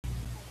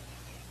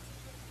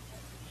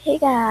Hey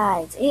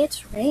guys,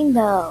 it's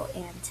Rainbow,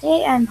 and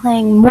today I'm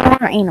playing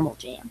more Animal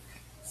Jam.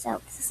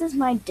 So this is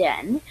my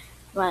den.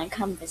 If you want to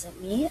come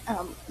visit me?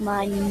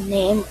 My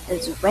name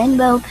is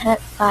Rainbow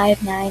Pet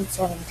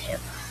 5972.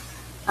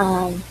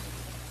 I'm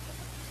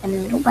a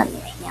little bunny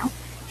right now.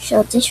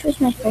 So this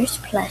was my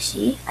first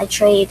plushie. I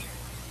trade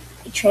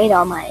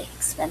all my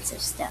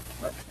expensive stuff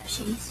for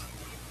plushies.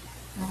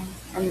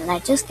 And then I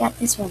just got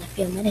this one a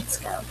few minutes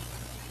ago.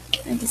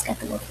 I just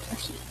got the wolf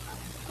plushie.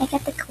 I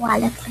got the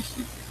koala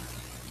plushie.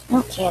 I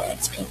don't care that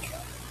it's pink.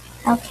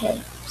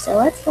 Okay, so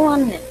let's go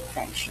on an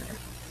adventure.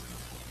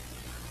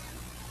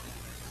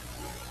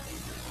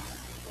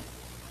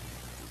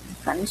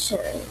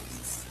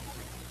 Adventures.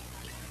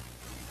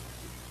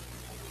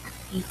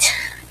 Eat.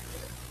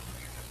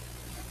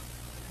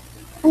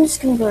 I'm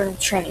just gonna go to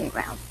the training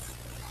ground.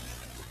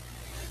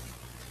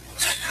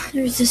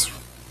 There's this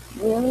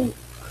really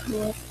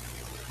cool.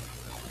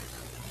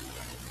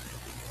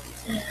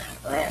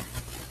 Where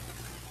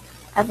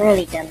I've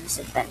already done this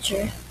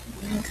adventure.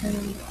 I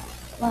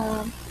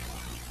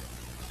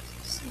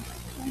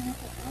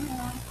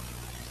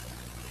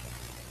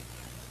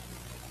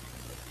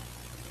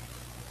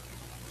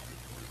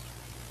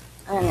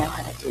don't know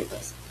how to do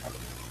this.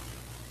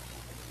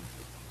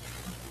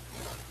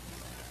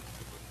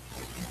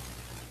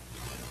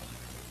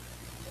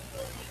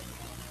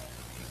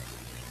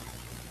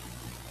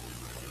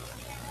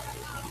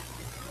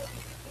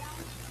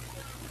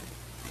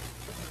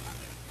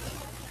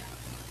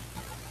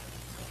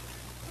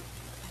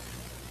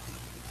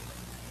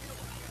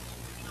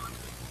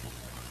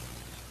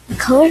 The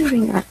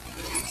coloring on.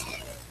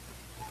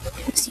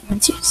 Let's see,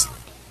 once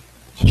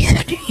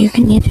you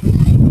can get it.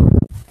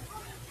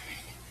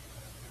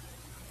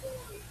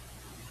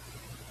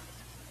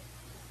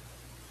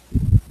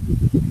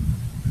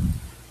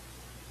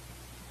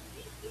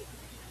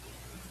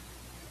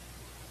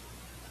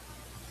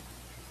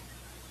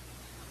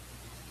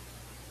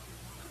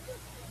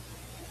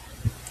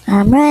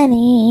 I'm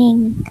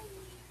running.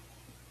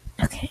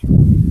 Okay.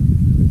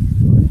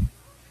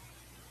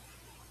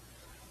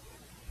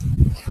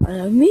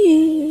 Follow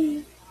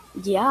me.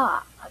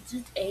 Yeah, I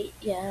just ate.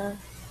 Yeah.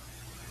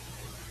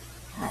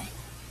 Hi.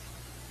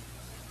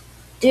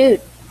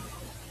 Dude.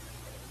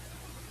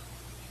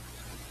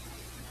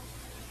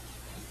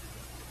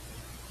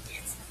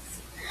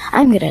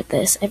 I'm good at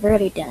this. I've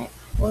already done it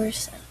before,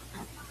 so.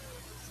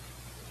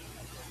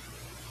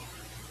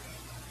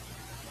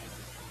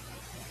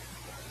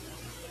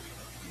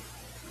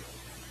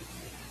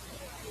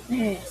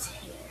 There's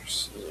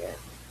here,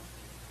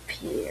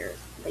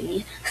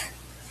 Peerly.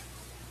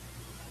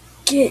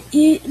 Get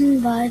eaten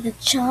by the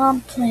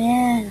chomp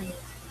plan.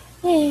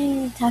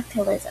 Yay, talk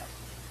to Liza.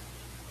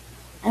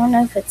 I don't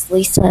know if it's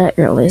Lisa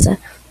or Liza.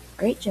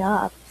 Great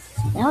job.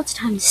 Now it's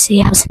time to see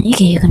how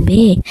sneaky you can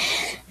be.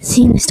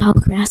 See this tall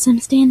grass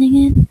I'm standing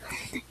in?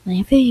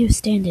 Whenever you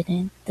stand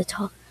in the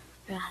tall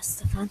grass,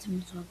 the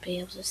phantoms won't be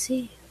able to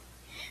see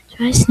you.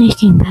 Try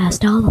sneaking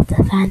past all of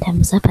the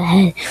phantoms up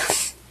ahead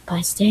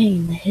by staying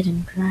in the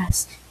hidden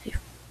grass.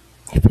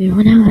 If you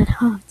run out of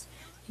hearts,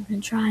 you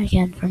can try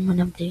again from one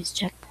of these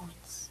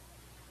checkpoints.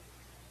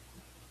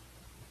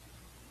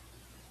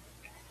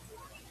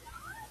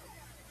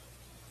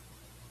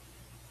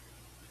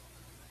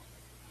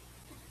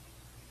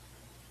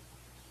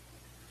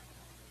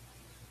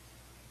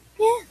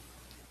 Yeah.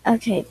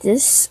 Okay,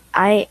 this,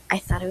 I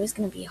thought it was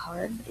going to be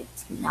hard, but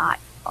it's not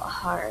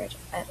hard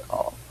at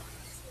all.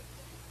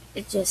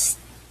 It just,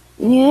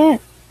 yeah.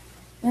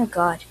 Oh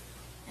god,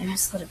 I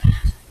must let it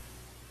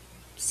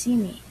see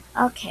me.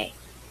 Okay,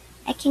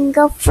 I can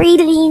go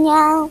freely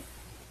now.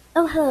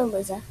 Oh, hello,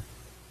 Liza.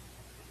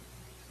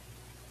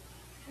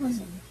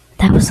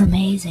 That was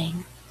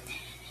amazing.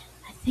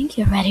 I think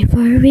you're ready for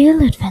a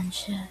real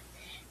adventure.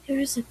 Here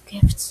is a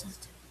gift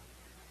system.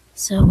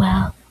 So,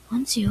 well,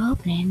 once you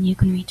open it, you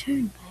can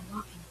return by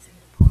walking through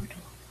the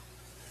portal.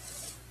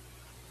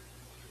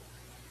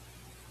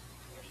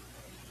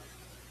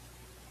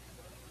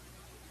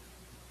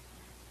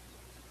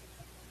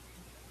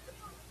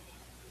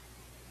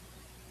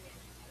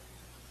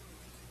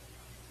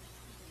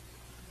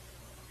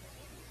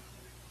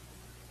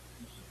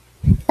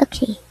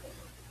 Okay.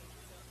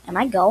 Am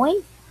I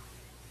going?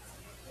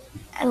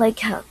 I like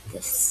how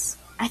this.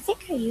 I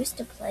think I used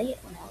to play it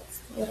when I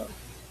was little.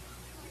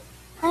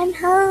 I'm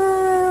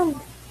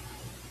home.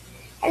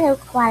 Hello,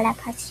 koala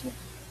Pachi.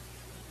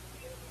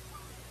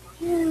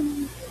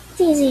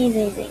 Easy, easy,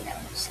 easy. No,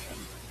 I'm just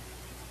kidding.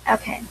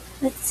 Okay,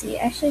 let's see.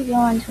 I should go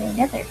on to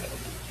another video.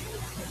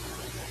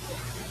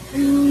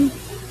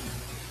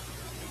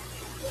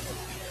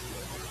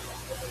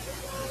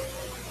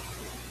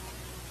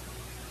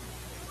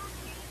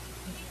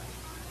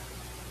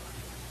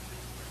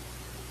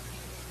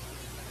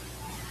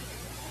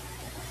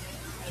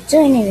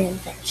 Doing an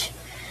adventure.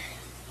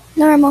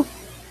 Normal.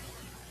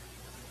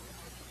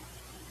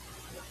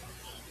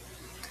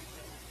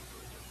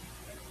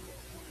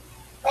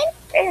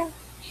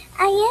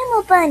 I am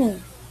a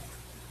bunny.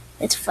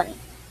 It's funny.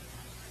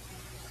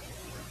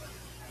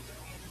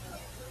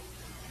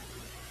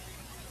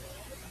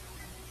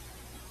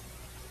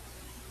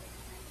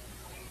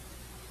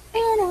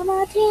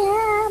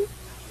 AnimalJam.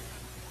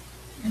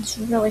 It's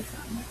really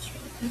fun. It's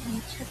really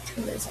good. Check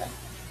to Liza.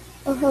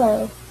 Oh,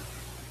 hello.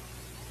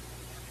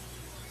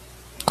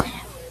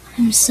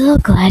 I'm so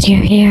glad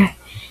you're here.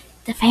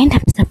 The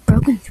phantoms have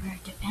broken through our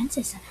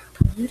defenses and are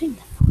polluting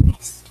the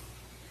forest.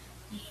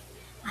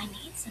 I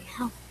need some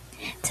help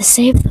to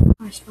save the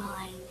forest while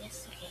I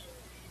investigate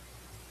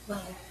where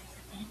the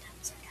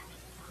phantoms are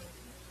coming from.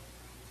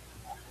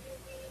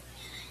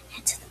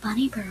 Head to the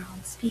bunny burrow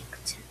and speak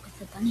with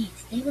the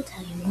bunnies. They will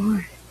tell you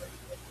more.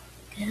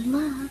 Good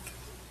luck.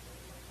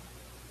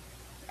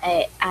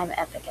 I'm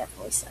epic at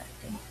voice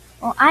acting.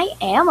 Well, I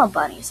am a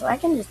bunny, so I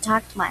can just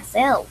talk to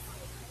myself.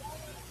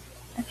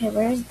 Okay,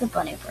 where's the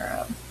bunny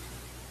burrow?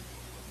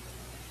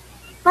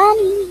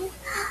 Bunny!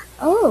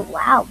 Oh,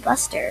 wow,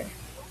 Buster.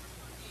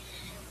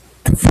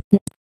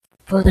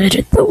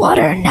 Polluted the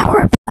water and now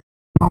we're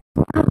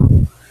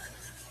wow.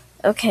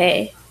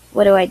 Okay,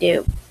 what do I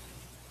do?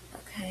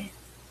 Okay.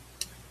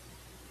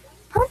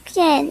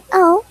 Pumpkin!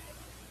 Oh!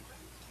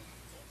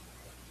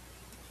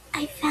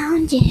 I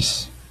found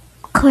this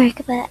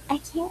cork, but I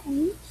can't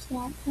reach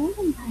that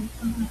phantom part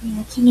over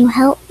there. Can you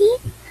help me?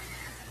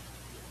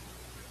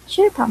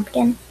 Sure,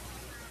 Pumpkin.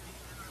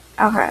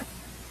 Okay.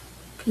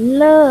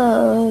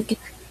 Plug.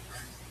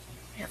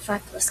 I have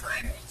 5 plus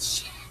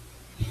courage.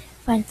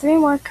 Find 3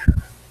 more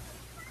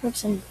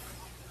corks and...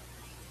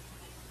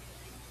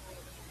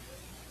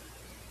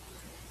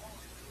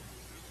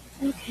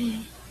 Okay.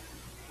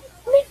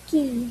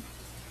 Mickey!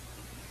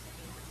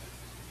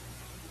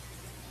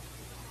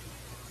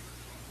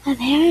 My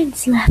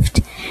parents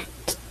left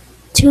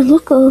to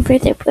look over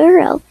the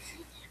burrow,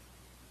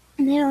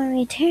 and they will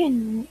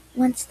return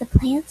once the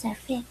plants are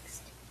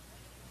fixed.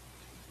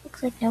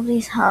 Looks like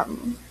nobody's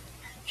home.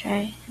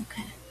 Try.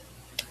 Okay.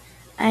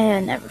 I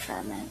have never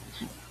found that.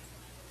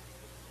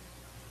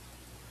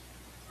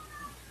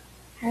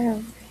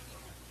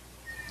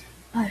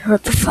 I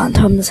heard the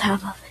phantoms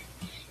have a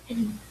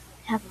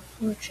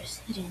fortress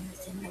hidden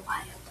within the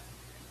wild.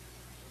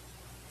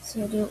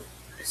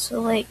 So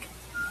like,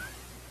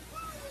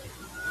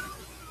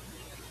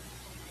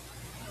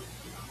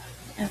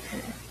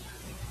 okay.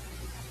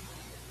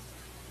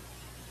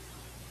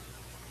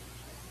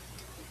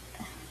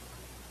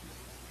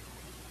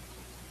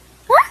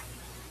 What?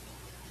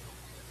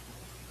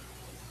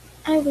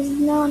 I was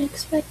not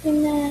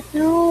expecting that.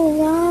 No,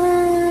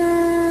 run.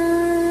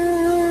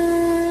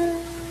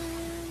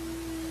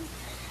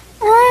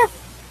 Ah!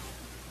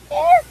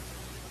 Ah!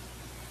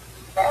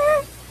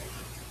 Ah!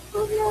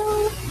 Oh no.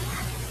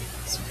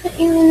 Let's put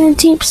you in a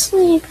deep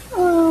sleep.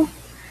 Oh.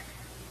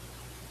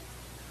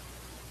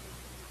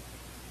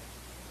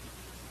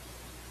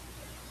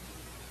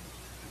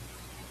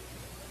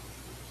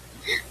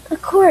 A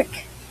cork.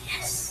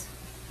 Yes.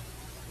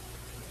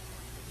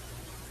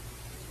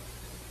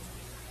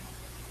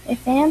 Hey,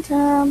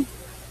 Phantom.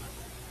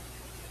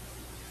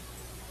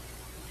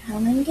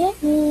 Come and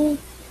get me.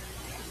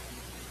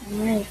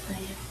 I'm ready for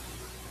you.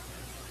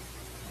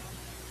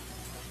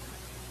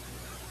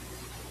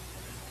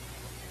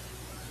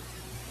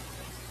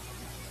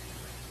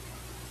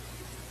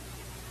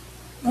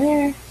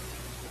 Where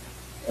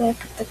do I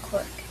put the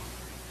cork?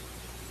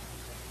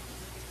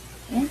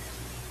 Yeah?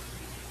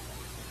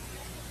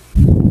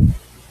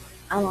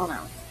 I don't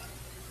know.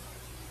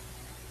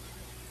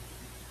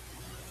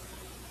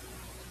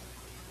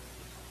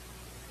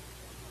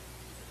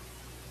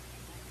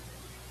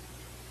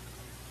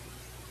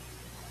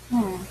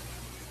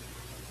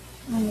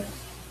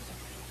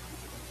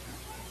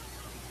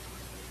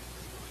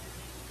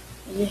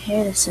 You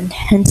hear this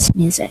intense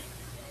music.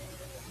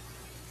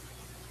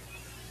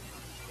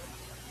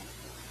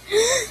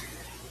 Get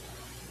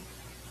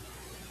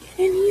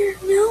in here.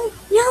 No,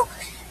 no.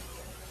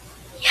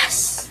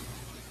 Yes.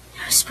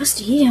 I was supposed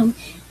to eat him,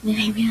 and then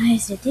I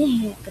realized it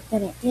didn't, but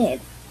then it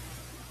did.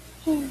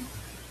 Yeah.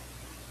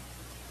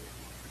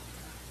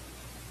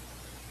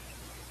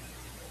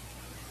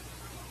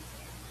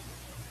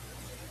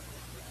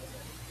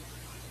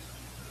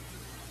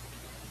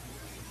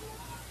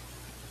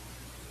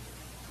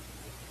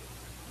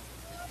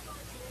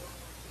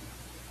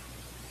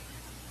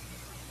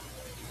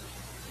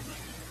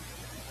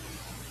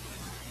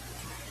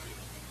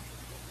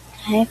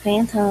 Hey,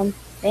 Phantom.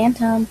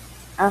 Phantom.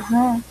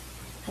 Uh-huh.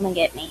 Come and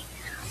get me.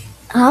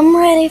 I'm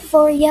ready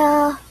for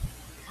ya.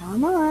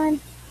 Come on.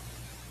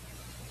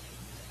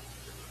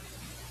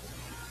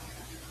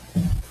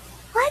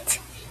 What?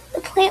 The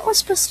plant was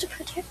supposed to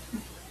protect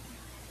me.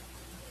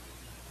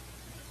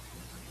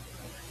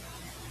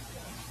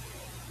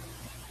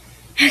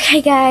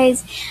 Okay,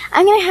 guys.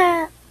 I'm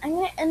gonna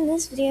end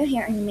this video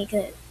here and make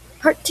a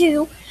part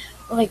 2,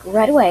 like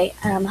right away.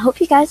 Hope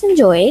you guys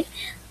enjoyed.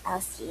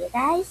 I'll see you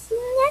guys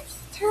next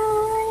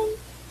time.